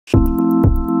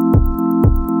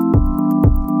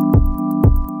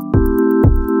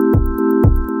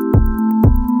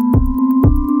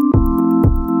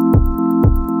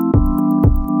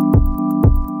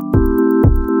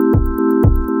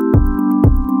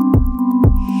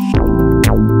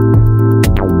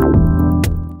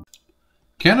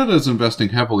Canada is investing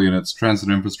heavily in its transit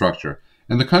infrastructure,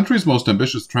 and the country's most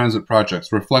ambitious transit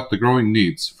projects reflect the growing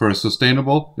needs for a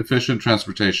sustainable, efficient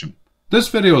transportation. This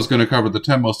video is going to cover the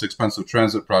 10 most expensive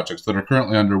transit projects that are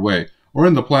currently underway or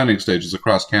in the planning stages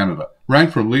across Canada,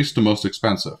 ranked from least to most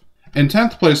expensive. In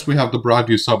 10th place, we have the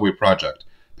Broadview Subway Project,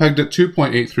 pegged at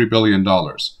 $2.83 billion.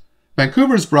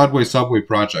 Vancouver's Broadway Subway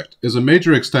Project is a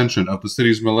major extension of the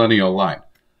city's Millennial Line,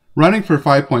 running for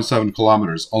 5.7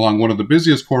 kilometers along one of the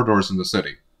busiest corridors in the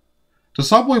city. The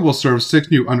subway will serve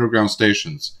 6 new underground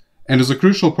stations and is a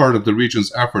crucial part of the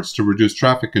region's efforts to reduce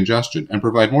traffic congestion and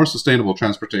provide more sustainable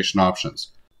transportation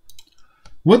options.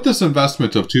 With this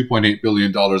investment of $2.8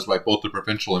 billion by both the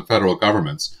provincial and federal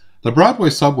governments, the Broadway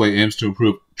subway aims to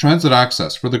improve transit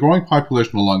access for the growing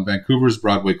population along Vancouver's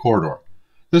Broadway corridor.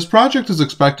 This project is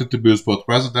expected to boost both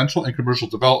residential and commercial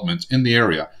development in the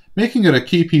area, making it a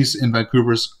key piece in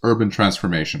Vancouver's urban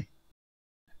transformation.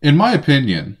 In my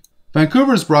opinion,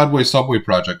 Vancouver's Broadway subway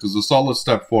project is a solid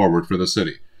step forward for the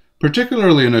city,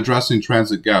 particularly in addressing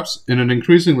transit gaps in an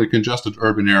increasingly congested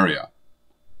urban area.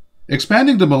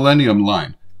 Expanding the Millennium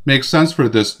Line makes sense for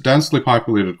this densely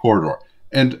populated corridor,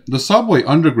 and the subway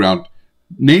underground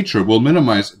nature will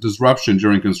minimize disruption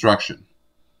during construction.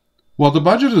 While the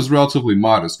budget is relatively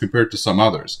modest compared to some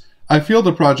others, I feel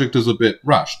the project is a bit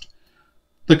rushed.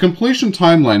 The completion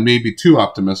timeline may be too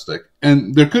optimistic,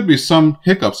 and there could be some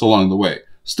hiccups along the way.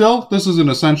 Still, this is an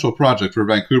essential project for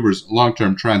Vancouver's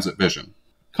long-term transit vision.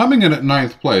 Coming in at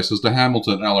 9th place is the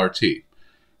Hamilton LRT,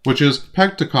 which is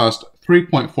pegged to cost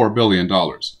 $3.4 billion.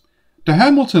 The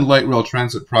Hamilton Light Rail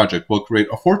Transit Project will create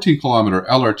a 14-kilometer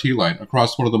LRT line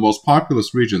across one of the most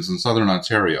populous regions in southern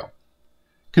Ontario.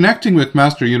 Connecting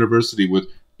McMaster University with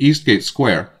Eastgate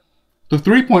Square, the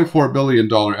 $3.4 billion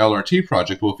LRT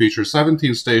project will feature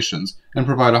 17 stations and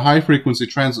provide a high-frequency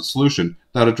transit solution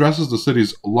that addresses the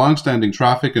city's long-standing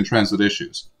traffic and transit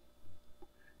issues.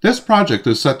 This project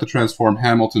is set to transform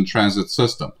Hamilton's transit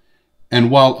system, and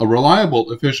while a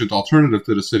reliable, efficient alternative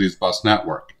to the city's bus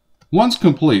network. Once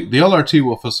complete, the LRT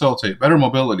will facilitate better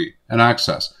mobility and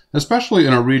access, especially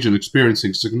in a region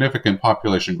experiencing significant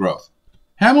population growth.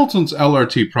 Hamilton's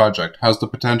LRT project has the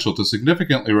potential to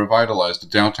significantly revitalize the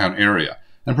downtown area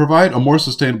and provide a more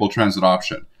sustainable transit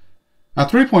option.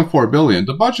 At $3.4 billion,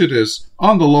 the budget is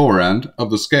on the lower end of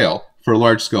the scale for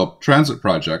large-scale transit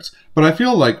projects, but I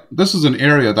feel like this is an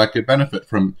area that could benefit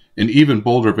from an even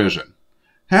bolder vision.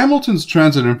 Hamilton's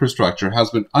transit infrastructure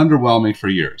has been underwhelming for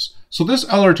years, so this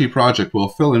LRT project will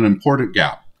fill an important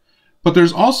gap. But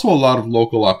there's also a lot of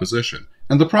local opposition,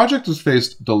 and the project has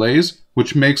faced delays,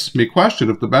 which makes me question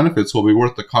if the benefits will be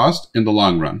worth the cost in the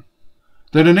long run.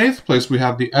 Then in 8th place, we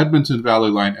have the Edmonton Valley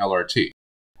Line LRT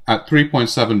at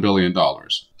 $3.7 billion.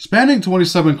 Spanning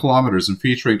 27 kilometers and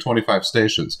featuring 25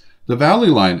 stations, the Valley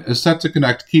Line is set to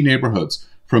connect key neighborhoods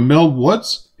from Mill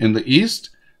Woods in the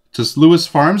east to Lewis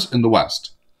Farms in the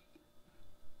west.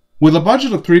 With a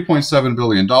budget of $3.7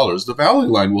 billion, the Valley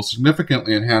Line will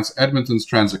significantly enhance Edmonton's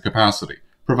transit capacity,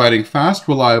 providing fast,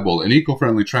 reliable, and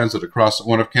eco-friendly transit across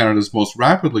one of Canada's most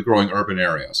rapidly growing urban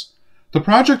areas. The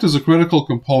project is a critical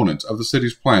component of the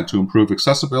city's plan to improve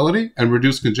accessibility and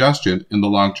reduce congestion in the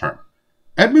long term.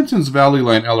 Edmonton's Valley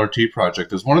Line LRT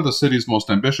project is one of the city's most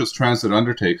ambitious transit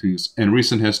undertakings in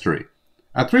recent history.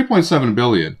 At $3.7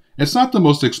 billion, it's not the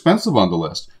most expensive on the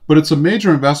list, but it's a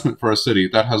major investment for a city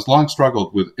that has long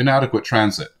struggled with inadequate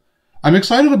transit. I'm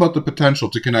excited about the potential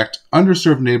to connect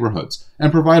underserved neighborhoods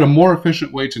and provide a more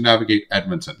efficient way to navigate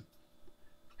Edmonton.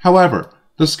 However,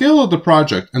 the scale of the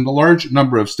project and the large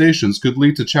number of stations could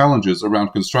lead to challenges around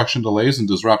construction delays and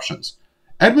disruptions.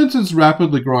 Edmonton's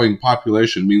rapidly growing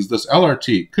population means this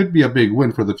LRT could be a big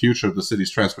win for the future of the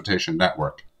city's transportation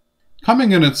network.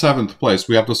 Coming in at 7th place,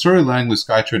 we have the Surrey-Langley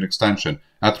SkyTrain extension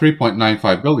at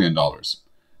 $3.95 billion.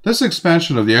 This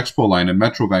expansion of the Expo line in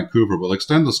Metro Vancouver will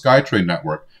extend the SkyTrain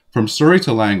network from Surrey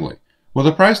to Langley. With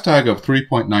a price tag of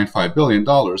 $3.95 billion,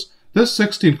 this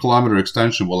 16-kilometer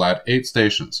extension will add 8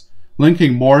 stations,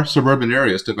 linking more suburban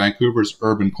areas to Vancouver's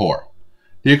urban core.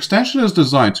 The extension is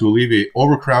designed to alleviate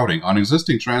overcrowding on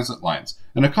existing transit lines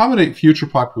and accommodate future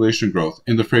population growth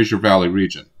in the Fraser Valley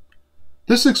region.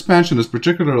 This expansion is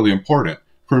particularly important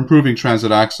for improving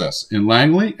transit access in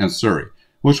Langley and Surrey,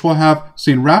 which will have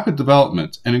seen rapid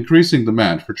development and increasing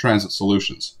demand for transit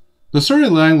solutions. The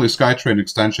Surrey-Langley SkyTrain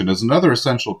extension is another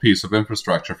essential piece of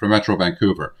infrastructure for Metro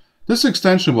Vancouver. This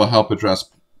extension will help address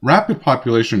rapid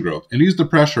population growth and ease the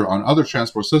pressure on other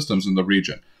transport systems in the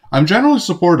region. I'm generally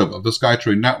supportive of the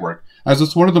SkyTrain network, as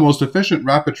it's one of the most efficient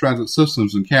rapid transit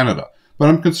systems in Canada, but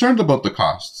I'm concerned about the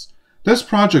costs. This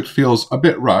project feels a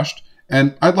bit rushed,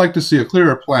 and I'd like to see a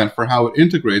clearer plan for how it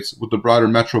integrates with the broader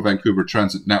Metro Vancouver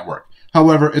transit network.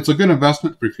 However, it's a good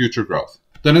investment for future growth.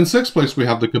 Then in sixth place, we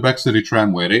have the Quebec City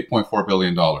Tramway at $8.4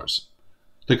 billion.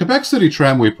 The Quebec City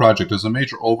Tramway project is a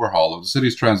major overhaul of the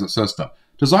city's transit system,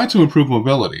 designed to improve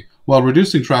mobility while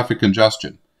reducing traffic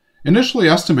congestion. Initially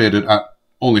estimated at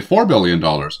only $4 billion,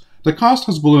 the cost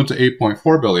has ballooned to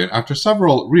 $8.4 billion after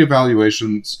several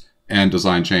reevaluations and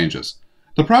design changes.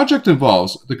 The project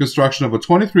involves the construction of a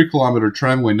 23-kilometer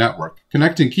tramway network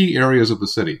connecting key areas of the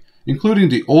city, including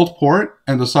the Old Port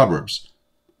and the suburbs.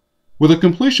 With a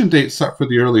completion date set for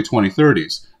the early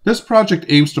 2030s, this project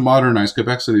aims to modernize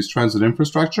Quebec City's transit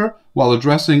infrastructure while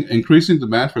addressing increasing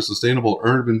demand for sustainable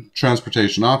urban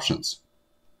transportation options.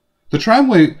 The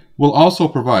tramway will also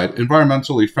provide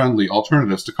environmentally friendly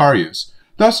alternatives to car use,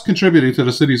 thus contributing to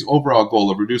the city's overall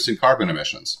goal of reducing carbon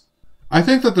emissions. I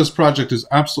think that this project is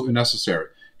absolutely necessary.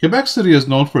 Quebec City is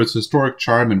known for its historic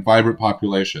charm and vibrant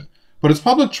population, but its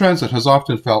public transit has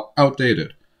often felt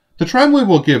outdated. The tramway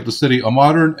will give the city a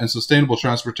modern and sustainable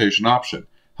transportation option.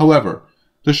 However,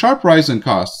 the sharp rise in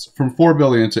costs from $4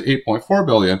 billion to $8.4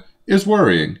 billion is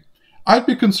worrying. I'd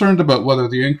be concerned about whether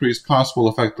the increased costs will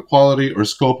affect the quality or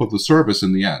scope of the service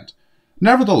in the end.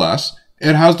 Nevertheless,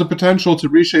 it has the potential to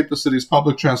reshape the city's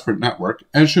public transport network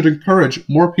and should encourage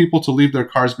more people to leave their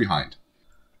cars behind.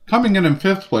 Coming in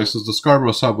fifth place is the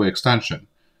Scarborough Subway Extension.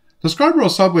 The Scarborough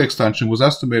Subway Extension was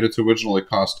estimated to originally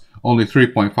cost only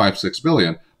 $3.56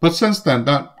 billion, but since then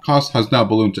that cost has now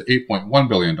ballooned to $8.1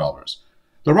 billion.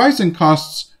 The rising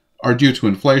costs are due to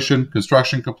inflation,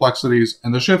 construction complexities,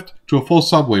 and the shift to a full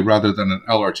subway rather than an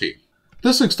LRT.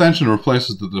 This extension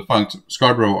replaces the defunct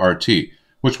Scarborough RT,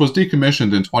 which was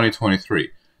decommissioned in 2023.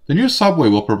 The new subway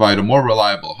will provide a more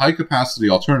reliable, high-capacity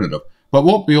alternative, but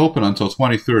won't be open until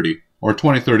 2030 or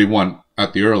 2031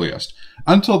 at the earliest.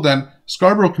 Until then,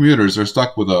 Scarborough commuters are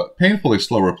stuck with a painfully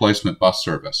slow replacement bus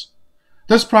service.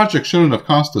 This project shouldn't have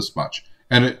cost this much,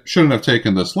 and it shouldn't have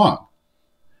taken this long.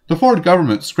 The Ford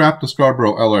government scrapped the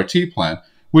Scarborough LRT plan,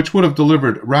 which would have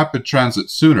delivered rapid transit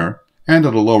sooner and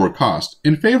at a lower cost,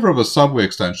 in favor of a subway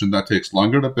extension that takes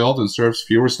longer to build and serves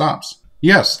fewer stops.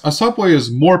 Yes, a subway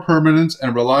is more permanent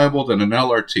and reliable than an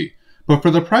LRT, but for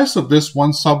the price of this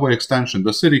one subway extension,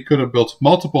 the city could have built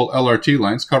multiple LRT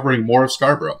lines covering more of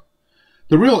Scarborough.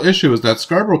 The real issue is that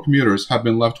Scarborough commuters have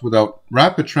been left without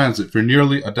rapid transit for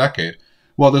nearly a decade,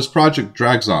 while this project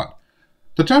drags on.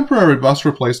 The temporary bus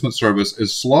replacement service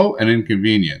is slow and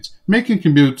inconvenient, making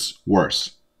commutes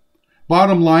worse.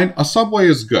 Bottom line, a subway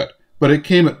is good, but it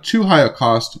came at too high a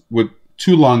cost with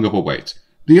too long of a wait.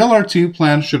 The LRT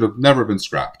plan should have never been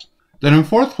scrapped. Then in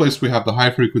fourth place we have the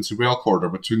high-frequency rail corridor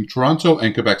between Toronto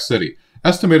and Quebec City,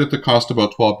 estimated to cost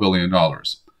about $12 billion.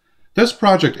 This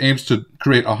project aims to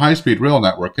create a high-speed rail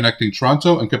network connecting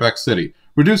Toronto and Quebec City,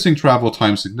 reducing travel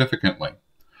time significantly.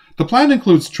 The plan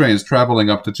includes trains traveling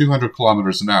up to 200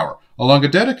 kilometers an hour along a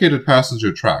dedicated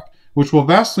passenger track, which will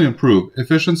vastly improve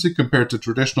efficiency compared to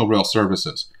traditional rail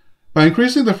services. By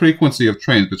increasing the frequency of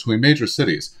trains between major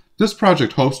cities, this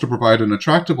project hopes to provide an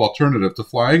attractive alternative to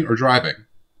flying or driving.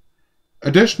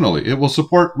 Additionally, it will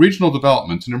support regional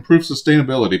development and improve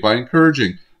sustainability by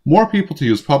encouraging more people to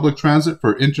use public transit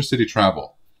for intercity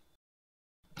travel.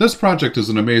 This project is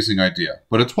an amazing idea,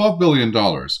 but at $12 billion,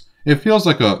 it feels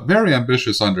like a very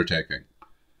ambitious undertaking.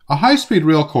 A high-speed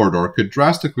rail corridor could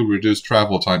drastically reduce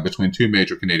travel time between two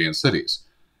major Canadian cities,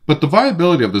 but the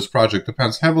viability of this project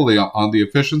depends heavily on the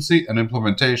efficiency and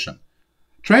implementation.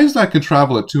 Trains that can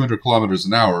travel at 200 kilometers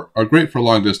an hour are great for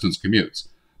long-distance commutes,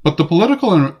 but the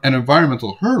political and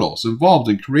environmental hurdles involved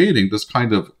in creating this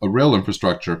kind of a rail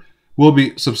infrastructure will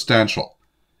be substantial.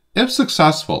 If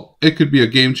successful, it could be a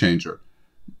game-changer,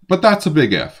 but that's a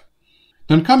big if.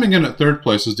 Then coming in at third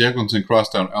place is the Eglinton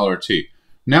Crosstown LRT,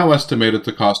 now estimated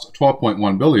to cost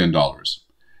 $12.1 billion.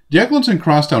 The Eglinton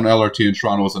Crosstown LRT in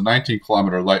Toronto is a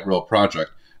 19-kilometer light rail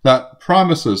project that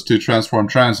promises to transform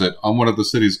transit on one of the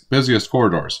city's busiest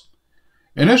corridors.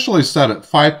 Initially set at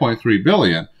 $5.3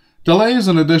 billion, delays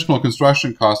and additional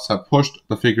construction costs have pushed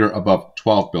the figure above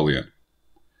 $12 billion.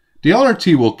 The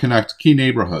LRT will connect key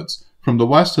neighborhoods from the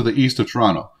west to the east of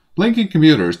Toronto, linking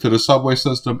commuters to the subway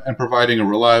system and providing a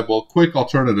reliable, quick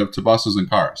alternative to buses and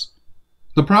cars.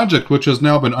 The project, which has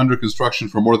now been under construction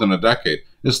for more than a decade,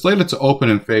 is slated to open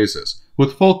in phases,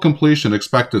 with full completion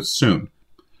expected soon.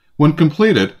 When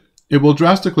completed, it will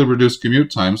drastically reduce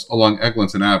commute times along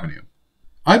Eglinton Avenue.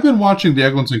 I've been watching the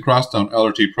Eglinton Crosstown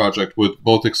LRT project with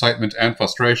both excitement and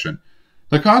frustration.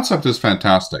 The concept is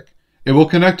fantastic. It will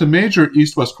connect a major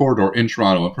east-west corridor in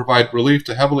Toronto and provide relief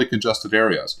to heavily congested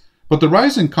areas, but the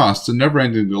rising costs and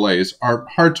never-ending delays are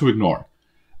hard to ignore.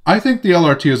 I think the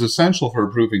LRT is essential for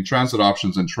improving transit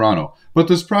options in Toronto, but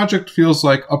this project feels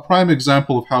like a prime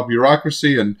example of how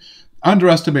bureaucracy and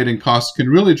Underestimating costs can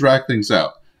really drag things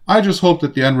out. I just hope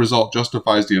that the end result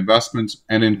justifies the investment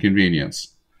and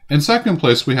inconvenience. In second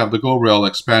place, we have the GO Rail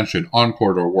expansion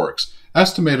on-corridor works,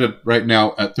 estimated right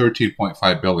now at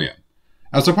 $13.5 billion.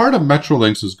 As a part of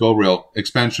Metrolinx's GO Rail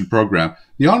expansion program,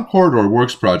 the on-corridor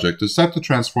works project is set to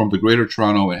transform the Greater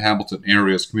Toronto and Hamilton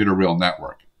area's commuter rail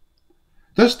network.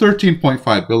 This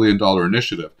 $13.5 billion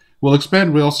initiative will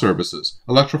expand rail services,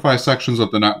 electrify sections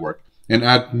of the network, and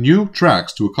add new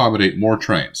tracks to accommodate more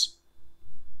trains.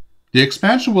 The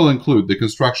expansion will include the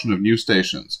construction of new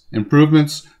stations,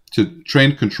 improvements to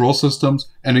train control systems,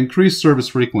 and increased service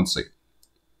frequency.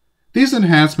 These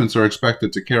enhancements are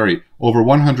expected to carry over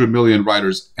 100 million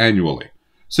riders annually,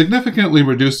 significantly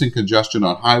reducing congestion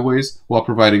on highways while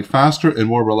providing faster and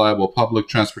more reliable public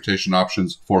transportation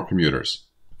options for commuters.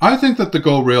 I think that the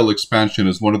GO Rail expansion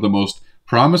is one of the most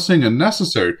promising and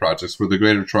necessary projects for the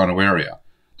Greater Toronto Area.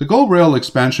 The GO Rail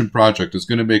expansion project is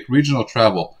going to make regional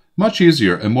travel much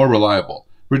easier and more reliable,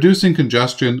 reducing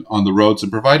congestion on the roads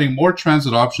and providing more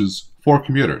transit options for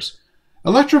commuters.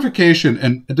 Electrification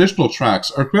and additional tracks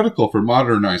are critical for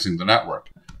modernizing the network.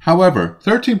 However,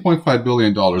 $13.5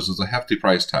 billion is a hefty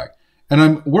price tag, and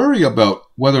I'm worried about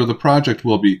whether the project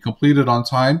will be completed on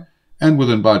time and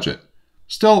within budget.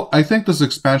 Still, I think this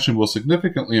expansion will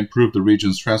significantly improve the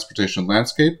region's transportation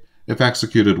landscape if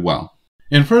executed well.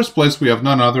 In first place, we have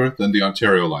none other than the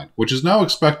Ontario Line, which is now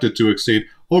expected to exceed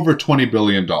over $20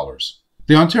 billion.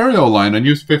 The Ontario Line, a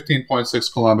new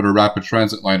 15.6-kilometer rapid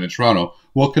transit line in Toronto,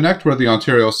 will connect where the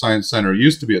Ontario Science Centre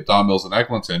used to be at Don Mills and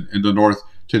Eglinton in the north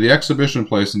to the Exhibition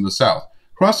Place in the south,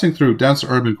 crossing through dense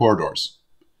urban corridors.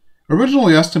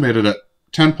 Originally estimated at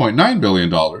 $10.9 billion,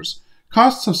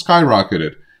 costs have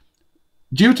skyrocketed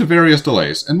due to various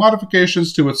delays and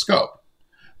modifications to its scope.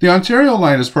 The Ontario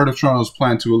Line is part of Toronto's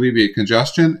plan to alleviate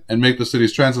congestion and make the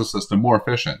city's transit system more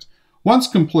efficient. Once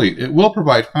complete, it will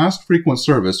provide fast, frequent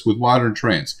service with modern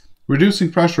trains,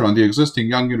 reducing pressure on the existing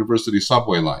Yonge University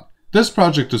subway line. This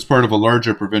project is part of a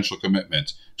larger provincial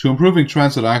commitment to improving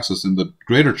transit access in the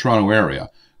Greater Toronto Area,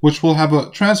 which will have a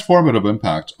transformative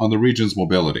impact on the region's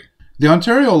mobility. The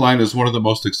Ontario Line is one of the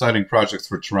most exciting projects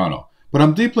for Toronto, but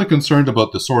I'm deeply concerned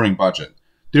about the soaring budget.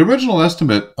 The original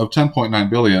estimate of $10.9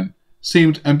 billion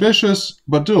seemed ambitious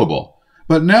but doable,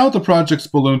 but now the project's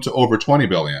ballooned to over $20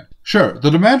 billion. Sure, the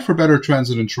demand for better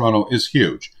transit in Toronto is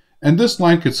huge, and this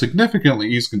line could significantly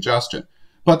ease congestion,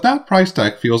 but that price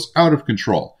tag feels out of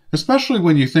control, especially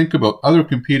when you think about other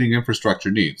competing infrastructure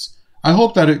needs. I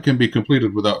hope that it can be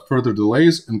completed without further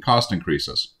delays and cost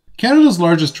increases. Canada's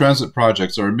largest transit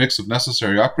projects are a mix of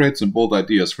necessary upgrades and bold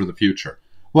ideas for the future.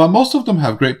 While most of them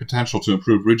have great potential to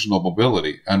improve regional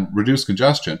mobility and reduce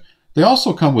congestion, they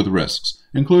also come with risks,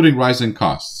 including rising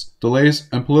costs, delays,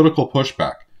 and political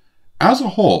pushback. As a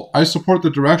whole, I support the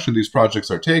direction these projects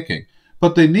are taking,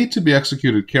 but they need to be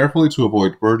executed carefully to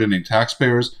avoid burdening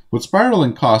taxpayers with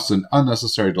spiraling costs and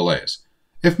unnecessary delays.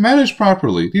 If managed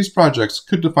properly, these projects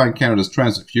could define Canada's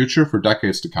transit future for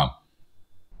decades to come.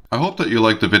 I hope that you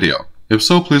liked the video. If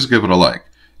so, please give it a like.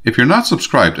 If you're not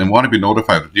subscribed and want to be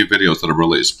notified of new videos that are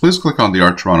released, please click on the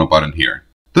Art Toronto button here.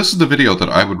 This is the video that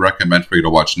I would recommend for you to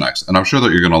watch next, and I'm sure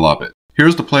that you're going to love it.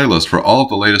 Here's the playlist for all of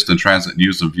the latest in transit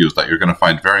news and views that you're going to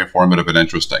find very informative and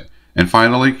interesting. And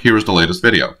finally, here is the latest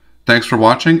video. Thanks for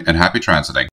watching and happy transiting.